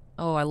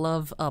 Oh, I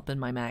love upping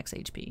my max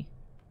HP.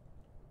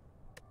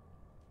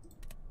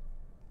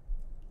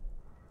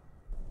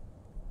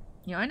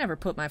 You know, I never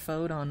put my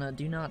phone on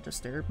Do Not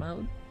Disturb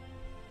mode.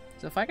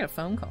 So if I get a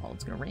phone call,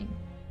 it's gonna ring.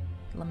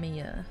 Let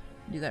me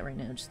do that right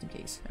now, just in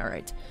case.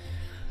 Alright.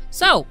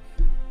 So,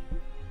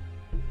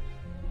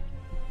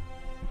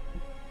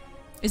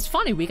 it's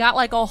funny, we got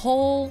like a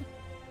whole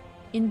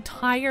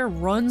entire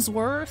run's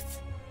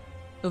worth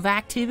of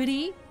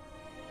activity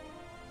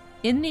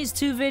in these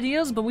 2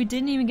 videos, but we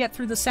didn't even get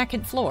through the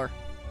 2nd floor.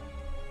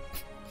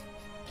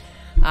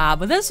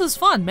 But this was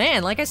fun,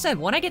 man. Like I said,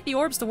 when I get the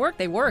orbs to work,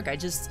 they work.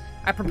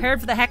 I prepared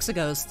for the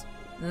Hexaghost,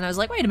 and I was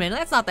like, wait a minute,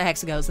 that's not the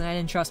Hexaghost, and I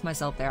didn't trust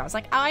myself there. I was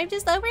like, oh, I'm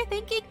just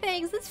overthinking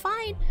things, it's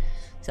fine.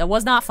 So it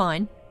was not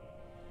fine.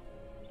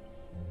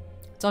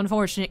 It's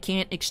unfortunate,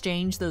 can't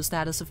exchange those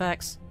status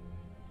effects.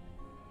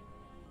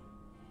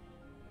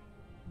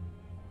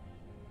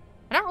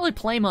 I don't really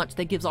play much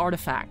that gives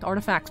Artifact.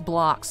 Artifact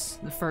blocks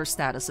the first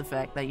status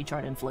effect that you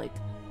try to inflict.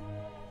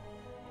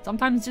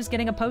 Sometimes just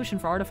getting a potion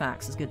for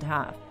artifacts is good to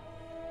have.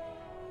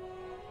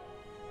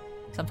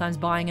 Sometimes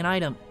buying an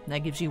item, that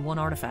gives you 1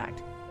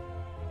 artifact.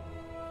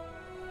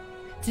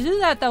 To do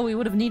that, though, we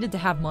would have needed to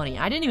have money.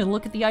 I didn't even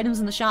look at the items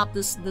in the shop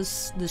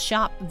this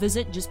shop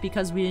visit, just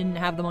because we didn't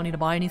have the money to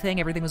buy anything.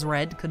 Everything was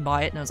red, couldn't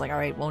buy it, and I was like,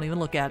 alright, won't even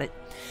look at it.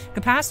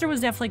 Capacitor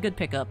was definitely a good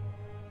pickup.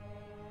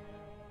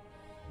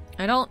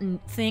 I don't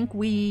think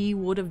we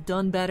would have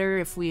done better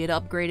if we had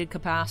upgraded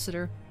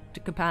Capacitor to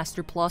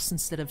Capacitor Plus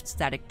instead of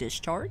Static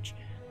Discharge.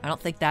 I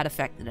don't think that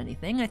affected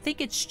anything. I think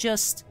it's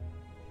just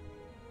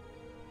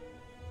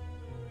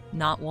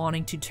not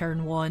wanting to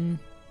turn 1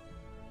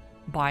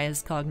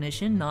 bias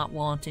cognition, not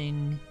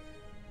wanting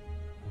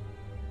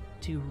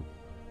to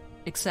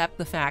accept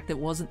the fact that it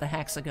wasn't the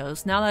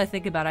Hexaghost. Now that I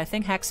think about it, I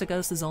think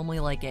Hexaghost is only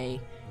like a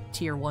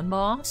tier 1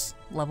 boss,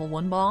 level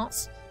 1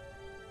 boss.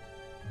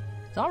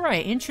 It's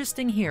alright,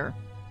 interesting here.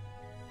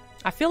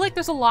 I feel like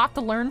there's a lot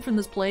to learn from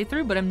this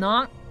playthrough, but I'm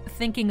not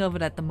thinking of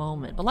it at the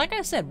moment. But like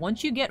I said,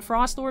 once you get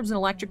Frost Orbs and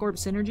Electric Orb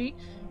synergy,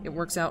 it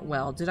works out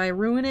well. Did I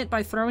ruin it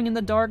by throwing in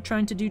the dark,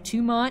 trying to do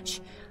too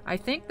much? I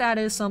think that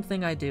is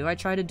something I do. I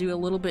try to do a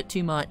little bit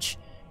too much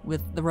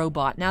with the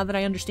robot. Now that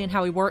I understand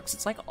how he works,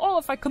 it's like, oh,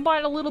 if I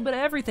combine a little bit of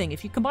everything.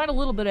 If you combine a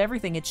little bit of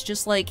everything, it's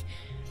just like...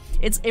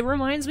 It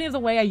reminds me of the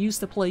way I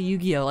used to play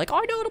Yu-Gi-Oh! Like, oh,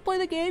 I know how to play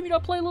the game, you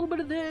know, play a little bit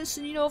of this,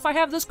 and, you know, if I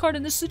have this card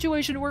in this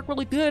situation to work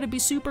really good, it'd be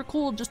super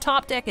cool, just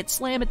top deck it,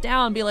 slam it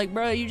down, be like,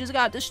 bro, you just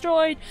got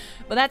destroyed.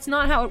 But that's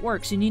not how it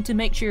works. You need to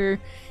make sure,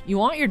 you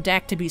want your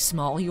deck to be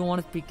small, you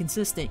want it to be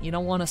consistent, you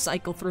don't want to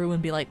cycle through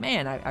and be like,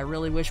 man, I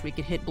really wish we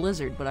could hit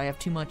Blizzard, but I have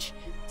too much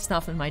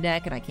stuff in my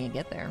deck and I can't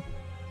get there.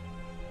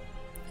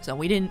 So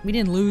we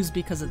didn't lose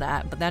because of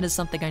that, but that is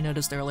something I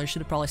noticed earlier.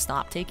 Should have probably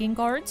stopped taking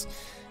cards.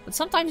 But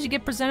sometimes you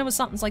get presented with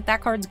something like, that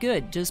card's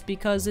good. Just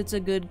because it's a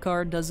good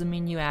card doesn't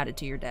mean you add it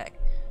to your deck.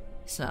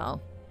 So,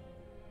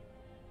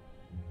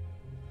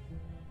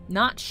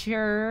 not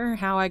sure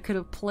how I could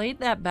have played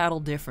that battle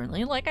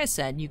differently. Like I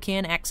said, you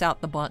can X out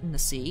the button to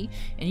see,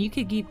 and you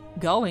could keep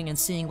going and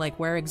seeing like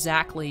where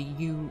exactly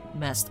you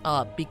messed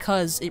up,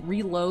 because it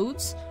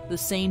reloads the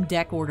same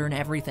deck order and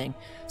everything.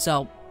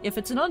 So, if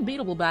it's an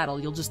unbeatable battle,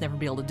 you'll just never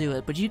be able to do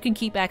it. But you can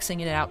keep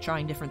Xing it out,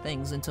 trying different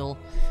things until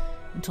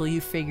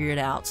you figure it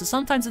out. So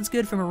sometimes it's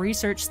good from a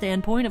research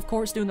standpoint. Of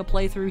course, doing a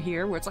playthrough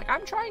here where it's like,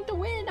 I'm trying to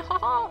win,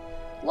 haha,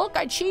 look,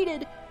 I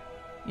cheated,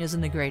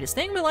 isn't the greatest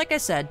thing. But like I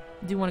said,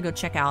 I do want to go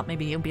check out,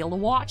 maybe you'll be able to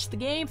watch the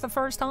game for the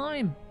first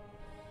time.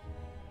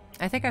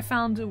 I think I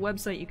found a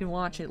website you can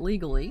watch it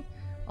legally.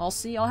 I'll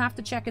have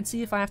to check and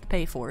see if I have to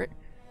pay for it.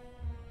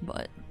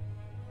 But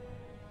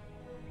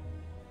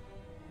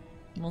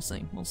we'll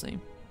see.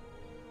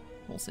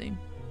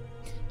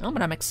 Oh,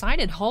 but I'm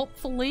excited.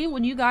 Hopefully,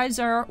 when you guys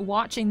are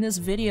watching this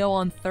video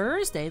on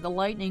Thursday, the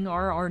Lightning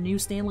are our new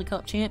Stanley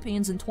Cup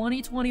champions in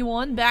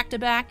 2021,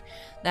 back-to-back.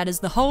 That is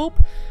the hope.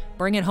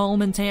 Bring it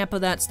home in Tampa,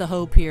 that's the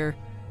hope here.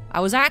 I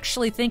was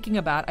actually thinking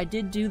about, I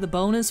did do the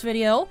bonus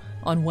video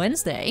on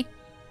Wednesday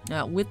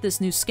with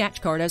this new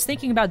sketch card. I was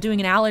thinking about doing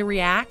an Alley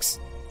Reacts,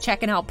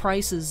 checking out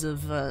prices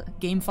of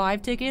Game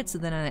 5 tickets,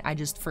 and then I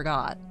just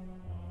forgot.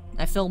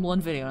 I filmed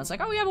one video, and I was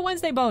like, oh, we have a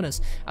Wednesday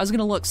bonus. I was going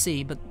to look,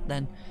 see, but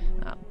then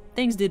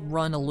things did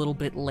run a little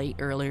bit late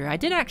earlier. I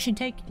did actually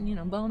take, you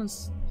know,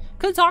 bonus.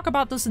 Could talk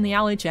about this in the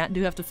Alley chat.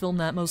 Do have to film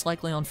that most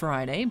likely on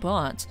Friday,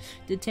 but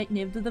did take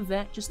Niv to the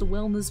vet, just a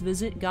wellness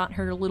visit. Got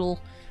her little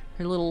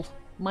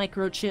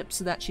microchip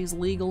so that she's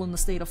legal in the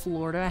state of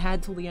Florida. I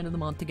had till the end of the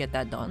month to get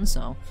that done,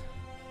 so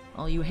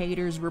all you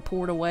haters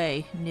report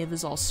away. Niv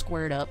is all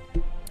squared up.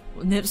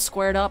 Niv's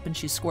squared up and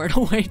she's squared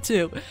away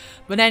too.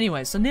 But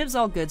anyway, so Niv's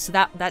all good. So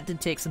that did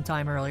take some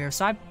time earlier.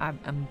 So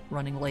I'm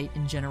running late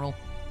in general.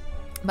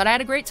 But I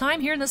had a great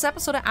time here in this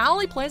episode of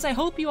Alley Plays. I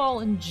hope you all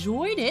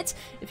enjoyed it.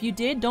 If you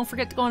did, don't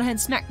forget to go ahead and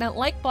smack that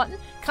like button.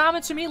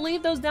 Comments for me,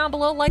 leave those down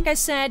below. Like I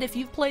said, if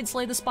you've played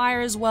Slay the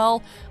Spire as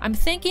well, I'm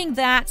thinking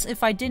that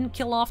if I didn't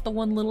kill off the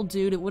one little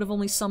dude, it would have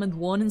only summoned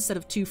one instead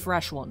of 2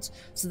 fresh ones.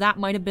 So that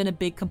might have been a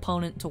big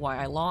component to why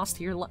I lost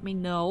here. Let me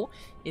know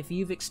if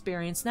you've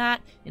experienced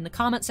that in the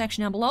comment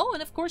section down below.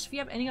 And of course, if you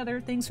have any other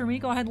things for me,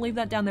 go ahead and leave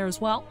that down there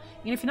as well.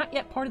 And if you're not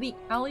yet part of the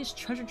Alley's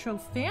Treasure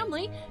Trove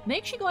family,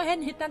 make sure you go ahead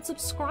and hit that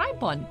subscribe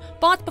button.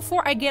 But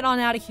before I get on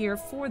out of here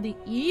for the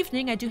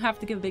evening, I do have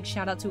to give a big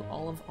shout out to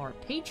all of our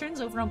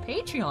patrons over on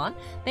Patreon.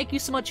 Thank you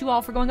so much, you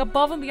all, for going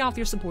above and beyond with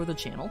your support of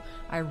the channel.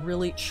 I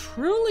really,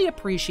 truly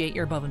appreciate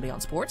your above and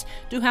beyond support.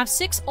 Do have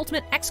 6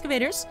 Ultimate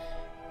Excavators.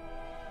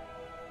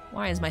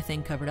 Why is my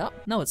thing covered up?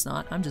 No, it's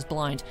not. I'm just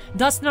blind.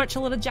 Dustin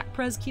Archuleta, Jack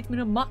Perez, Keith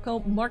Mino,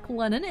 Mako, Mark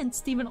Lennon, and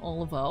Stephen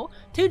Olivo.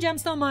 2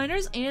 Gemstone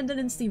Miners, Andon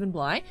and Stephen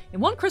Bly.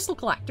 And 1 Crystal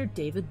Collector,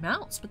 David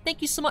Mounts. But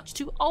thank you so much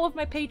to all of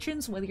my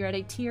patrons, whether you're at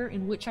a tier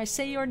in which I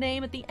say your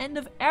name at the end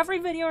of every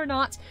video or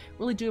not.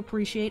 Really do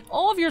appreciate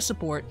all of your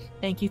support.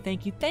 Thank you,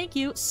 thank you, thank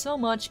you so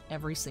much,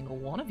 every single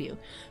one of you.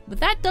 But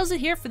that does it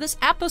here for this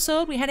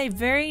episode. We had a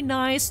very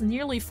nice,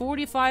 nearly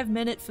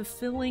 45-minute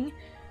fulfilling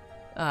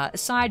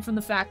aside from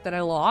the fact that I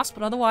lost,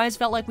 but otherwise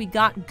felt like we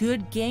got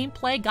good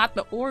gameplay, got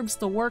the orbs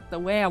to work the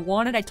way I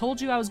wanted. I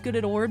told you I was good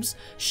at orbs,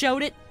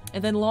 showed it,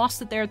 and then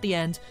lost it there at the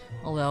end.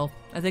 Although,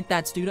 I think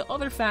that's due to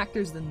other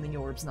factors than the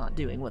orbs not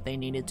doing what they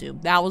needed to.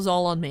 That was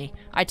all on me.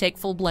 I take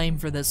full blame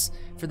for this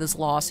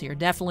loss here.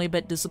 Definitely a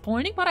bit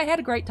disappointing, but I had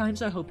a great time,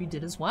 so I hope you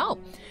did as well.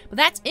 But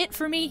that's it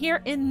for me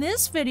here in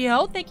this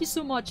video. Thank you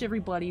so much,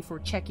 everybody, for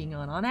checking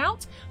on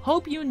out.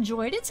 Hope you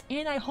enjoyed it,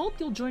 and I hope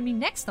you'll join me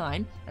next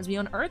time as we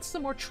unearth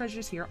some more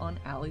treasures here on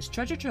Alley's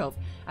Treasure Trove.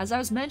 As I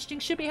was mentioning,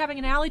 should be having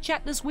an Alley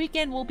chat this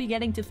weekend. We'll be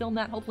getting to film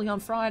that hopefully on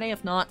Friday.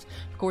 If not,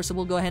 of course,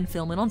 we'll go ahead and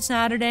film it on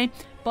Saturday.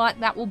 But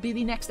that will be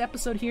the next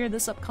episode here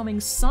this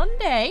upcoming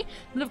Sunday.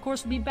 And of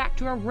course, we'll be back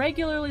to our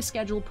regularly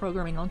scheduled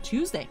programming on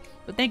Tuesday.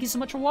 But thank you so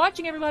much for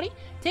watching, everybody.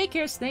 Take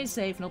care, stay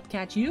safe, and hope to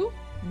catch you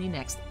in the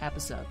next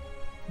episode.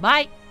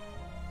 Bye!